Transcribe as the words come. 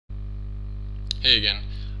Hey again.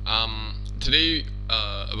 Today,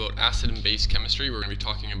 about acid and base chemistry, we're going to be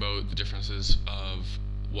talking about the differences of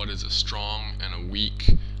what is a strong and a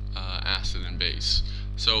weak acid and base.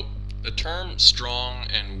 So, the term strong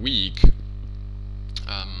and weak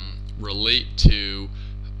relate to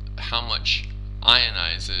how much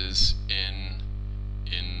ionizes in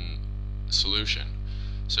solution.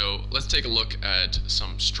 So, let's take a look at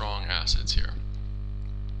some strong acids here.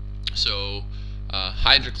 So,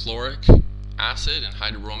 hydrochloric acid and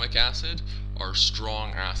hydrobromic acid are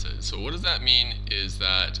strong acids. So what does that mean is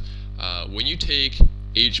that when you take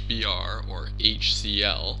HBr or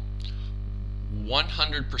HCl,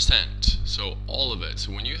 100%, so all of it,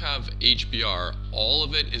 so when you have HBr, all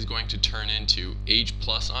of it is going to turn into H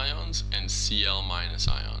plus ions and Cl minus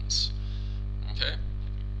ions. Okay?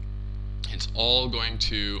 It's all going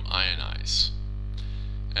to ionize.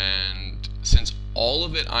 And since all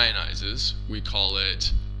of it ionizes, we call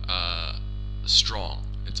it strong.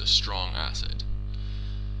 It's a strong acid.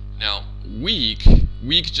 Now, weak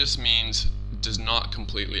just means does not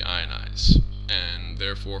completely ionize and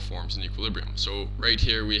therefore forms an equilibrium. So right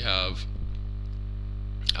here we have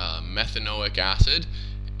methanoic acid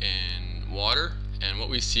in water, and what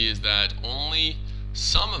we see is that only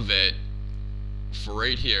some of it, for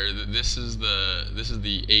right here, this is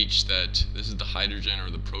the H that this is the hydrogen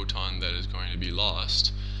or the proton that is going to be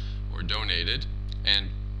lost or donated, and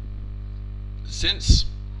since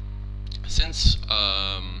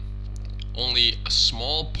only a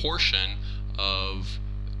small portion of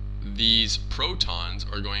these protons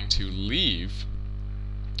are going to leave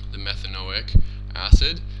the methanoic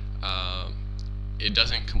acid, it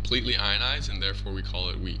doesn't completely ionize, and therefore we call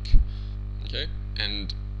it weak. Okay,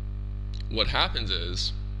 and what happens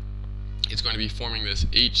is it's going to be forming this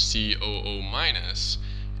HCOO minus,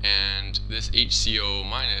 and this HCOO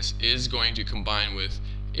minus is going to combine with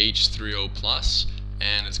H3O plus,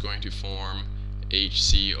 and it's going to form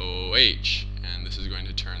HCOOH, and this is going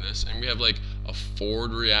to turn this, and we have like a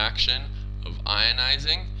forward reaction of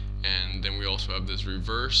ionizing, and then we also have this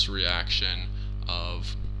reverse reaction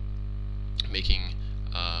of making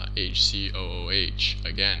HCOOH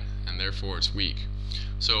again, and therefore it's weak.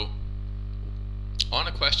 So on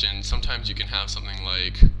a question, sometimes you can have something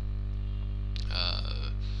like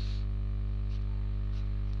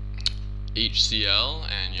HCl,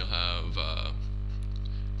 and you'll have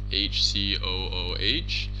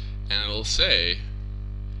HCOOH, and it'll say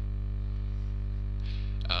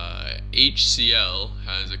HCl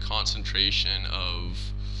has a concentration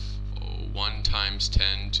of 1 times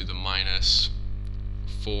 10 to the minus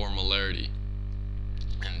 4 molarity,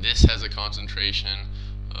 and this has a concentration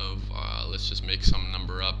of, let's just make some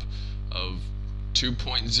number up, of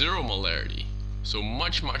 2.0 molarity, so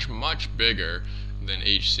much bigger than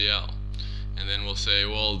HCl. And then we'll say,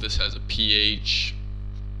 well, this has a pH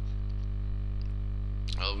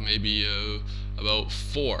of maybe about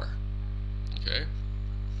 4, okay?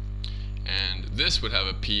 And this would have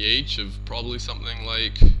a pH of probably something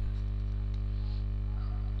like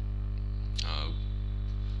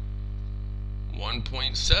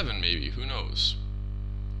 1.7 maybe, who knows?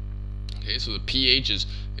 Okay, so the pH is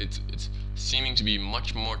it's seeming to be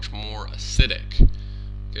much more acidic.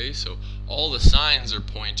 Okay, so all the signs are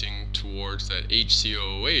pointing towards that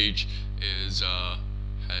HCOOH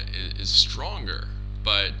is stronger,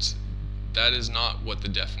 but that is not what the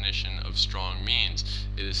definition of strong means.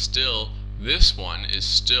 It is still, this one is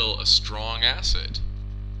still a strong acid,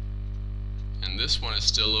 and this one is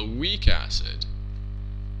still a weak acid.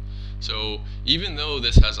 So even though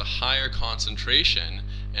this has a higher concentration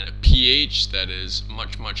and a pH that is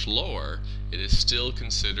much lower, it is still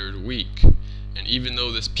considered weak. And even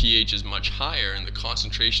though this pH is much higher and the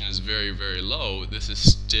concentration is very low, this is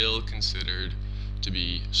still considered to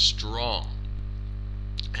be strong.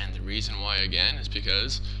 And the reason why, again, is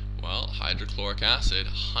because, well, hydrochloric acid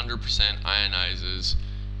 100% ionizes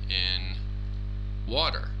in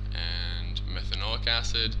water, and methanoic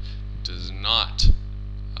acid does not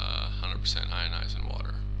 100% ionize in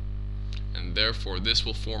water. And therefore this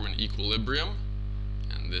will form an equilibrium,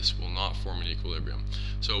 and this will not form an equilibrium.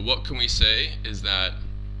 So what can we say is that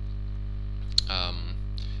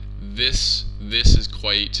this is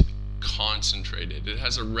quite concentrated. It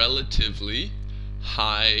has a relatively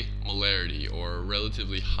high molarity, or a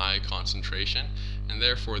relatively high concentration, and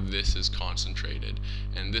therefore this is concentrated,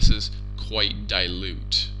 and this is quite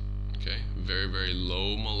dilute. Okay, very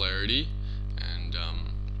low molarity, and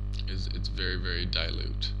it's very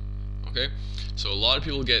dilute. Okay, so a lot of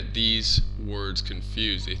people get these words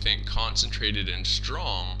confused. They think concentrated and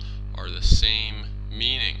strong are the same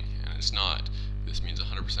meaning, and it's not. This means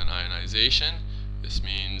 100% ionization. This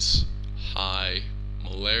means high high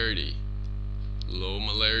molarity. Low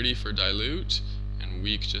molarity for dilute, and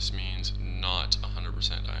weak just means not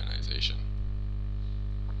 100% ionization.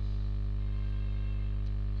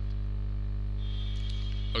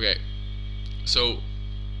 Okay, so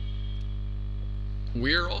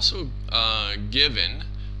we're also given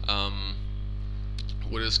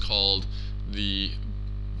what is called the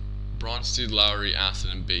Bronsted-Lowry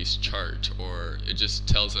acid and base chart, or it just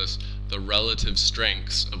tells us the relative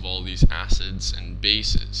strengths of all these acids and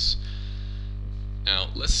bases. Now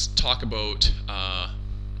let's talk about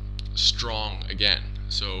strong again.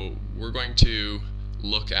 So we're going to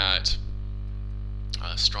look at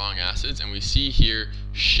strong acids, and we see here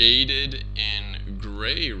shaded in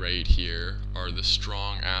gray right here are the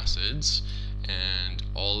strong acids, and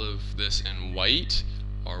all of this in white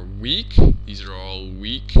are weak. These are all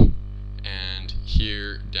weak, and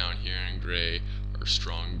here down here in gray are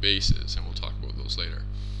strong bases, and we'll talk about those later.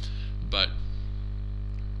 But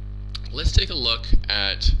let's take a look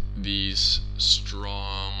at these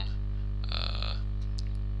strong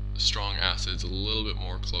acids a little bit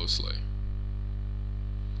more closely.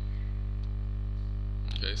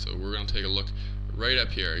 Okay, so we're going to take a look right up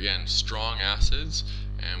here. Again, strong acids,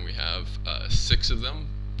 and we have 6 of them: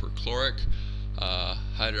 perchloric,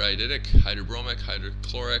 hydriodidic, hydrobromic,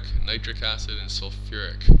 hydrochloric, nitric acid, and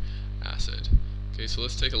sulfuric acid. Okay, so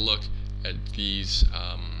let's take a look at these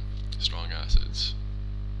strong acids.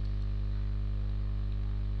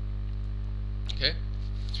 Okay,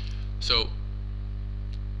 so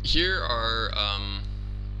here are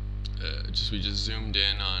we just zoomed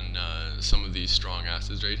in on some of these strong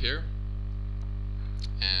acids right here,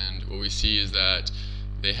 and what we see is that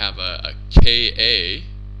they have a Ka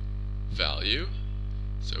value.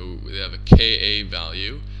 So they have a Ka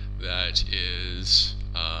value that is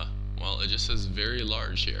well, it just says very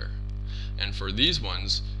large here. And for these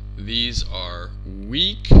ones, these are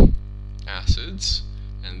weak acids,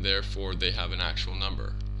 and therefore they have an actual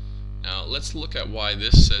number. Now let's look at why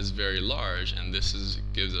this says very large and this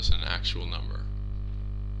gives us an actual number.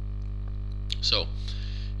 So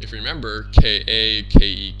if you remember, Ka,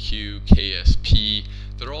 Keq, Ksp,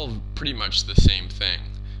 they're all pretty much the same thing.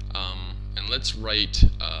 And let's write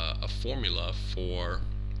a formula for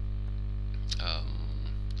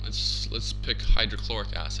let's pick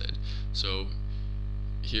hydrochloric acid. So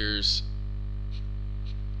here's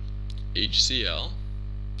HCl,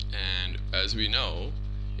 and as we know,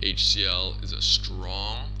 HCl is a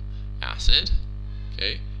strong acid,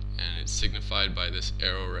 okay, and it's signified by this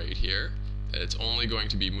arrow right here, that it's only going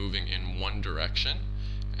to be moving in one direction,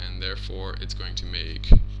 and therefore it's going to make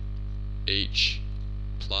H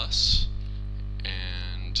plus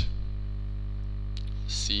and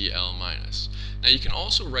Cl minus. Now you can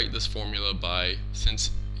also write this formula by, since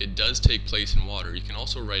it does take place in water, you can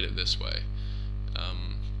also write it this way.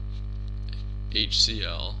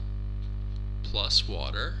 HCl plus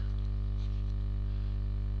water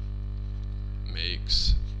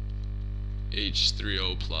makes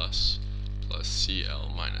H3O plus Cl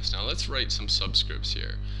minus. Now let's write some subscripts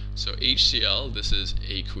here. So HCl, this is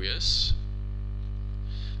aqueous.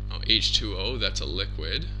 Now H2O, that's a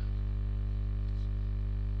liquid.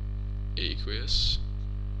 Aqueous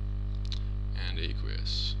and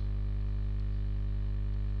aqueous.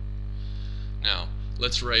 Now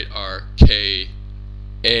let's write our Ka,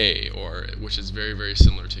 which is very, very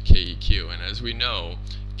similar to Keq. And as we know,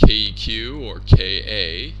 Keq or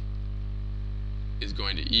Ka is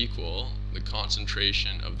going to equal the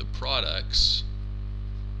concentration of the products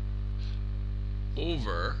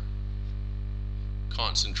over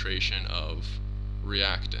concentration of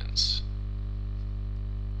reactants.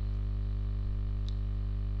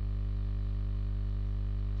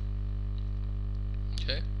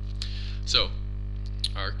 Okay, so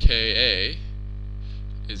our Ka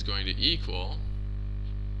is going to equal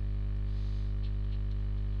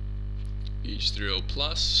H3O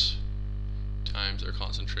plus times our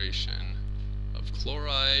concentration of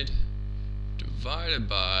chloride divided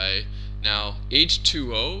by, now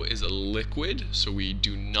H2O is a liquid, so we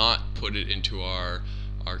do not put it into our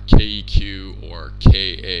Keq or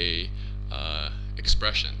Ka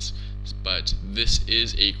expressions, but this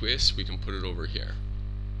is aqueous, we can put it over here.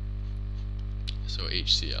 So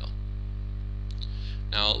HCl.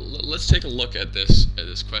 Now let's take a look at this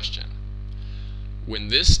question. When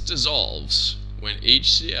this dissolves, when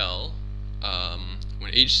HCl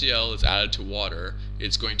is added to water,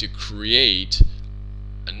 it's going to create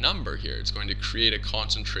a number here. It's going to create a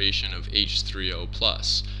concentration of H3O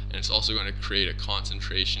plus, and it's also going to create a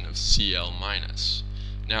concentration of Cl minus.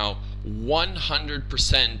 Now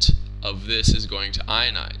 100% of this is going to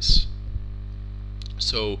ionize.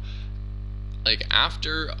 So like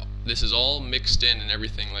after this is all mixed in and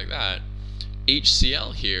everything like that,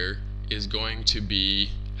 HCl here is going to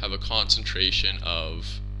have a concentration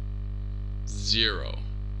of 0.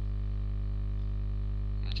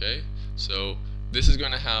 Okay, so this is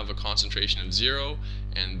going to have a concentration of 0,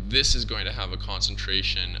 and this is going to have a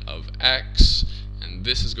concentration of X, and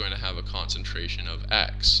this is going to have a concentration of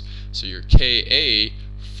X. So your Ka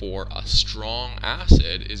for a strong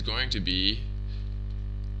acid is going to be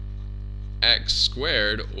X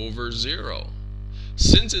squared over 0.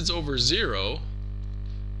 Since it's over 0,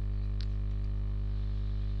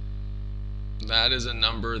 that is a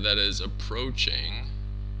number that is approaching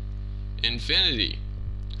infinity.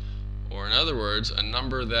 Or in other words, a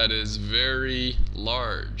number that is very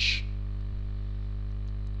large.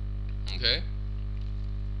 Okay?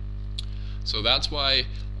 So that's why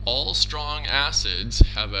all strong acids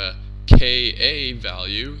have a Ka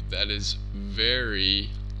value that is very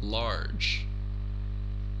large.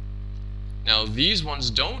 Now these ones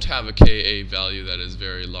don't have a Ka value that is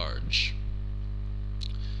very large.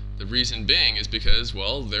 The reason being is because,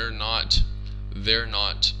 well, they're not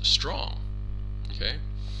strong. Okay?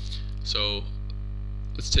 So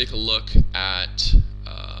let's take a look at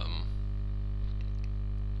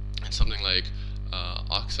something like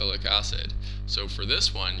oxalic acid. So for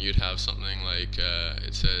this one, you'd have something like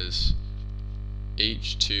it says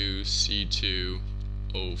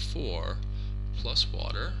H2C2O4 plus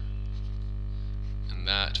water, and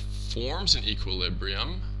that forms an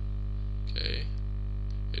equilibrium. Okay,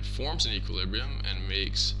 it forms an equilibrium and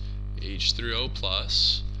makes H3O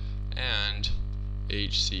plus and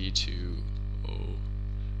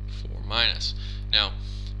HC2O4 minus. Now,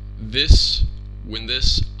 when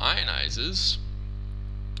this ionizes,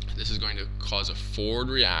 this is going to cause a forward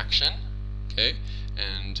reaction, okay?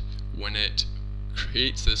 And when it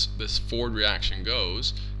creates this forward reaction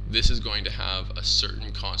goes, this is going to have a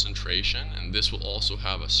certain concentration, and this will also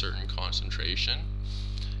have a certain concentration.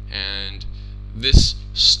 And this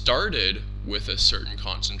started with a certain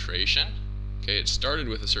concentration. Okay, it started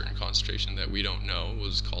with a certain concentration that we don't know. We'll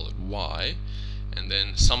just call it Y. And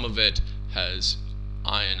then some of it has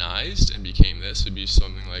ionized and became this. It would be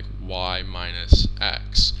something like Y minus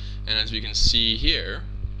X. And as we can see here,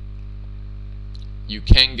 you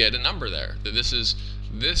can get a number there. That this is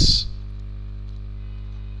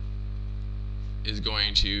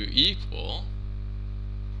going to equal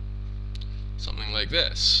something like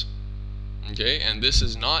this. Okay, and this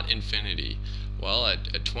is not infinity. Well,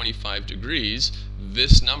 at 25 degrees,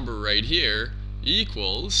 this number right here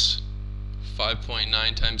equals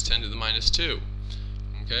 5.9 times 10 to the minus 2.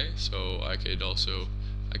 Okay, so I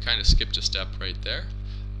kind of skipped a step right there,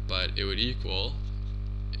 but it would equal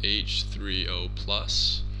H3O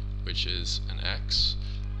plus, which is an X,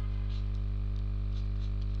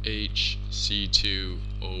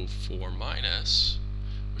 HC2O4 minus,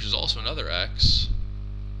 which is also another X,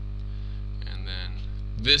 and then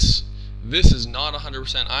this is not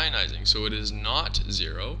 100% ionizing, so it is not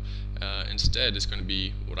 0. Instead, it's going to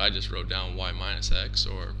be what I just wrote down, Y minus X,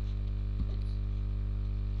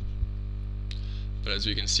 but as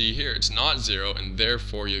we can see here, it's not 0, and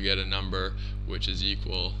therefore you get a number which is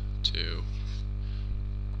equal to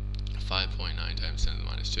 5.9 times 10 to the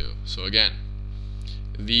minus 2. So again,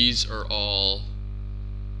 these are all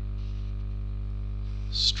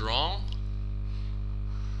strong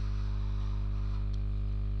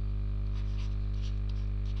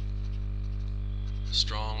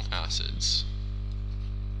acids,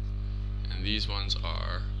 and these ones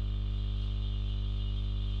are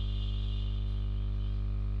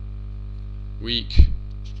weak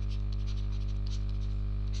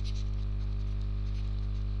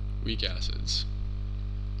acids.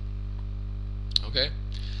 Okay,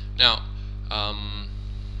 now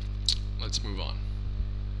let's move on.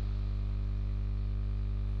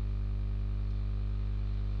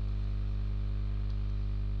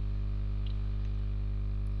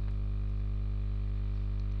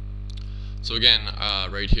 So again,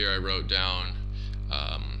 right here I wrote down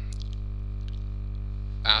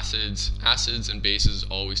acids and bases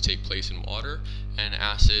always take place in water, and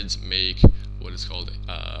acids make what is called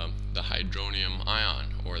the hydronium ion,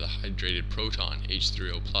 or the hydrated proton,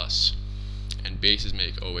 H3O plus, and bases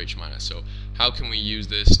make OH minus. So how can we use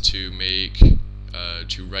this to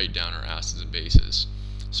write down our acids and bases?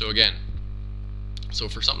 So again, so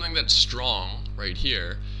for something that's strong right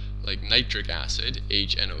here, like nitric acid,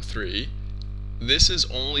 HNO3, this is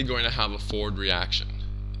only going to have a forward reaction.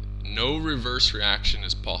 No reverse reaction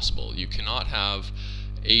is possible. You cannot have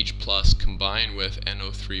H plus combine with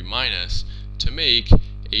NO3 minus to make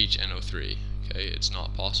HNO3. Okay, it's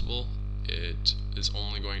not possible. it is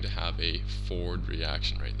only going to have a forward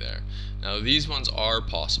reaction right there. Now these ones are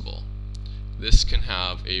possible. This can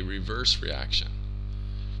have a reverse reaction.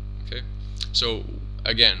 Okay, so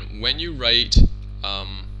again, when you write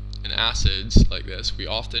an acids like this, we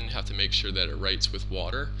often have to make sure that it writes with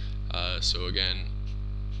water. So again,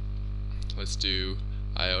 let's do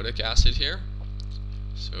iodic acid here.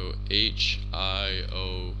 So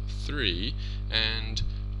HiO3, and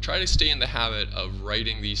try to stay in the habit of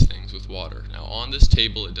writing these things with water. Now on this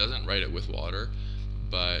table it doesn't write it with water,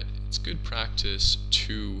 but it's good practice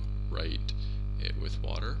to write it with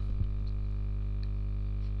water.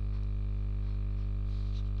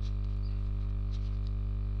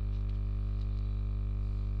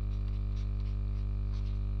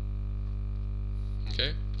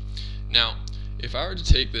 Okay. Now, if I were to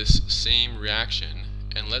take this same reaction,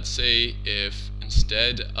 and let's say if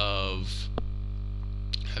instead of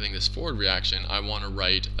having this forward reaction, I want to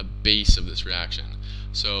write a base of this reaction.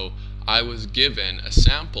 So I was given a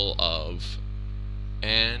sample of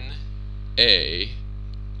NaIO3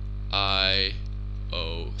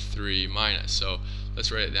 minus. So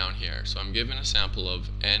let's write it down here. So I'm given a sample of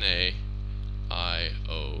NaIO3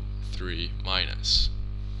 minus.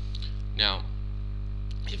 Now,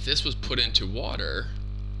 if this was put into water,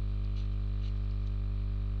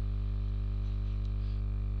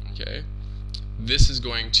 okay, this is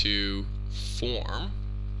going to form,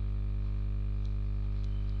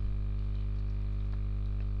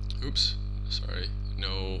 oops, sorry,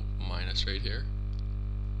 no minus right here,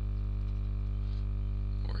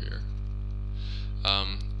 or here.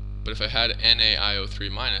 But if I had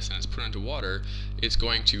NaIO3 minus and it's put into water, it's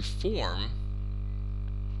going to form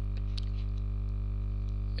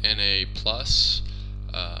Na plus,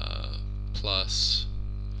 plus.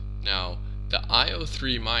 Now the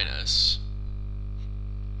IO3 minus,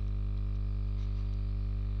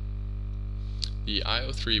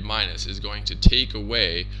 is going to take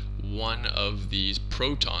away one of these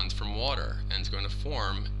protons from water, and it's going to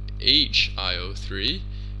form HiO3,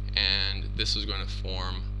 and this is going to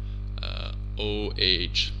form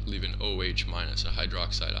OH, leave an OH minus, a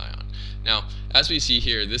hydroxide ion. Now, as we see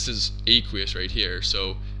here, this is aqueous right here,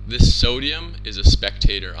 so this sodium is a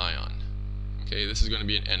spectator ion. Okay, this is going to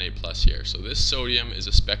be an Na plus here. So this sodium is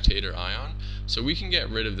a spectator ion, so we can get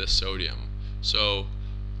rid of this sodium. So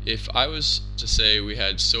if I was to say we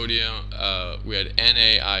had sodium, we had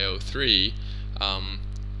NaIO3,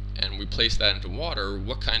 and we place that into water,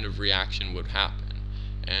 what kind of reaction would happen?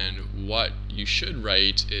 And what you should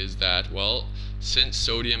write is that, well, since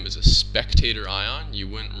sodium is a spectator ion, you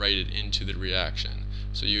wouldn't write it into the reaction.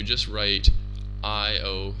 So you just write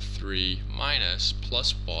IO3 minus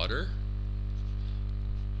plus water,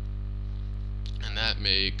 and that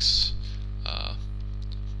makes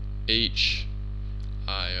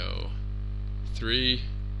HiO3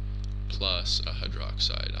 plus a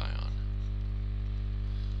hydroxide ion.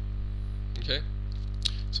 Okay,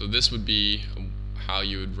 so this would be how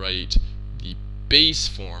you would write the base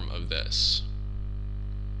form of this.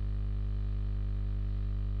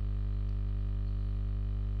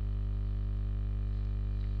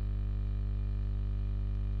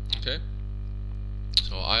 Okay,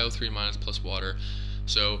 so IO3 minus plus water.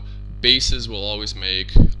 So bases will always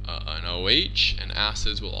make an OH, and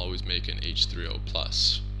acids will always make an H3O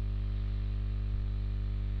plus.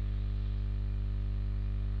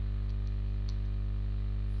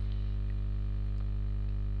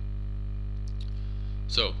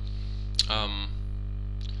 So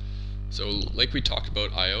like we talked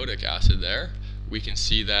about iodic acid there, we can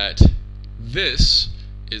see that this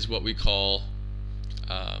is what we call,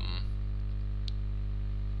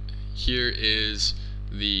 here is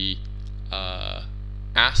the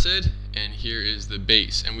acid, and here is the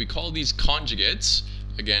base. And we call these conjugates.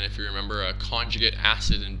 Again, if you remember, a conjugate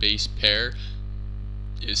acid and base pair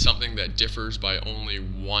is something that differs by only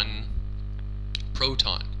one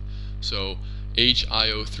proton. So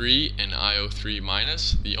HiO3 and IO3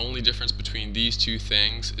 minus, the only difference between these two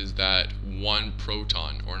things is that one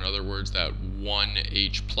proton, or in other words, that one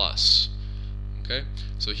H plus. Okay,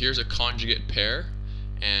 so here's a conjugate pair,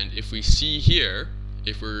 and if we see here,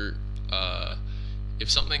 if we're if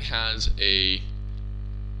something has a,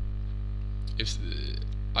 if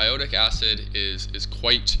iodic acid is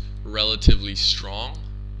quite relatively strong,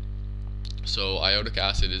 so iodic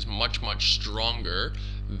acid is much stronger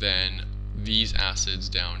than these acids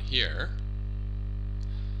down here.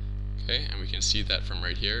 Okay, and we can see that from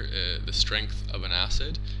right here, the strength of an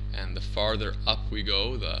acid, and the farther up we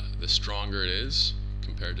go, the stronger it is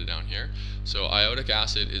compared to down here. So iodic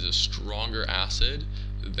acid is a stronger acid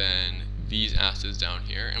than these acids down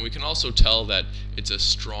here, and we can also tell that it's a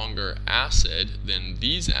stronger acid than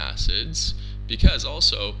these acids because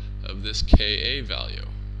also of this Ka value.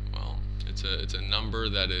 Well, it's a number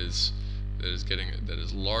that is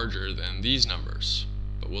larger than these numbers,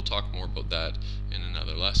 but we'll talk more about that in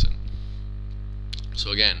another lesson.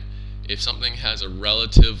 So again, if something has a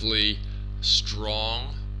relatively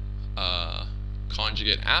strong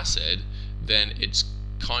conjugate acid, then its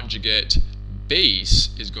conjugate base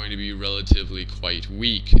is going to be relatively quite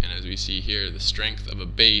weak, and as we see here, the strength of a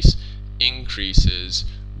base increases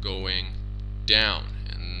going down,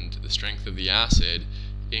 and the strength of the acid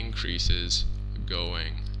increases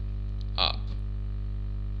going up.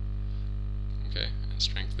 Okay, and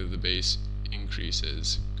strength of the base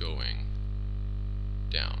increases going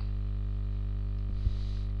down.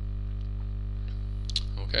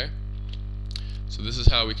 Okay, so this is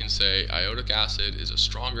how we can say iodic acid is a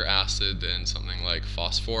stronger acid than something like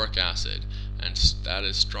phosphoric acid, and that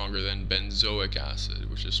is stronger than benzoic acid,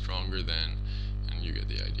 which is stronger than, and you get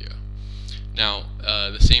the idea. Now,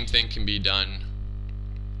 the same thing can be done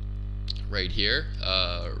right here.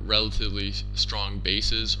 Relatively strong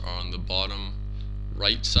bases are on the bottom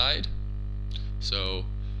right side. So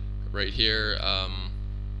right here,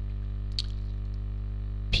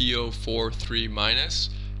 PO43 minus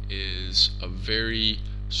is a very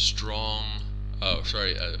strong, a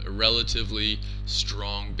relatively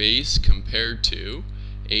strong base compared to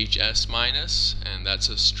HS minus, and that's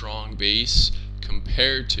a strong base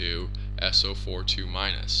compared to SO42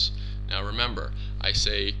 minus. Now remember,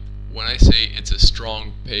 when I say it's a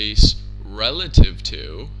strong base relative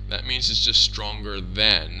to, that means it's just stronger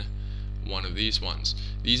than one of these ones.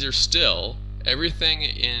 These are still, everything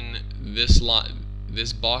in this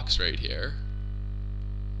box right here,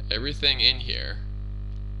 everything in here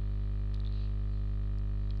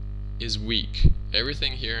is weak.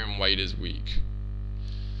 Everything here in white is weak.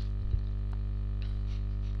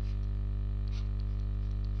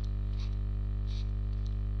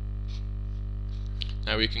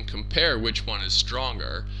 Now we can compare which one is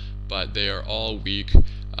stronger, but they are all weak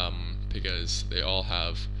because they all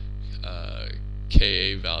have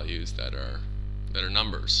Ka values that are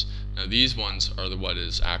numbers. Now these ones are what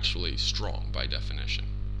is actually strong by definition.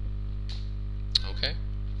 Okay,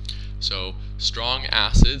 so strong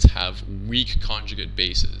acids have weak conjugate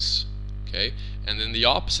bases. Okay, and then the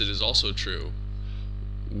opposite is also true.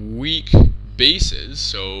 Weak bases,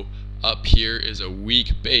 so up here is a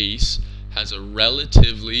weak base, has a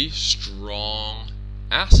relatively strong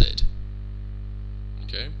acid.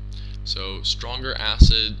 Okay, so stronger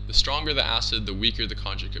acid, the stronger the acid, the weaker the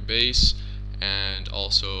conjugate base, and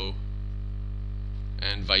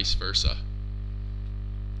vice versa.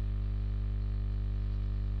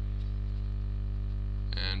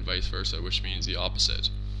 And vice versa, which means the opposite.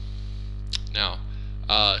 Now,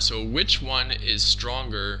 so which one is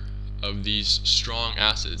stronger of these strong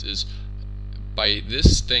acids is by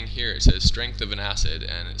this thing here. It says strength of an acid,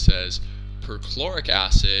 and it says perchloric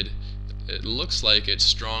acid, it looks like it's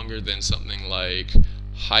stronger than something like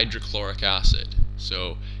hydrochloric acid.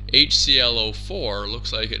 So HClO4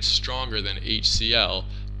 looks like it's stronger than HCl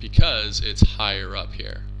because it's higher up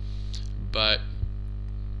here. But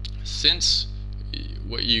since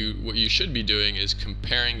what you should be doing is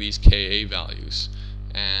comparing these Ka values,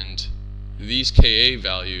 and these Ka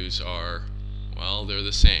values are, well, they're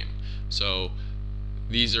the same. So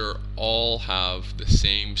these all have the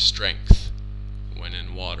same strength when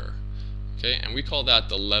in water. Okay, and we call that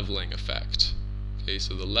the leveling effect. Okay,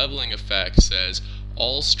 so the leveling effect says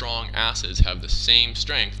all strong acids have the same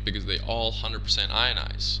strength because they all 100%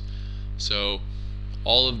 ionize. So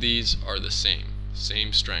all of these are the same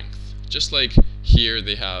strength. Just like here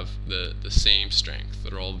they have the same strength.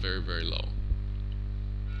 They're all very, very low.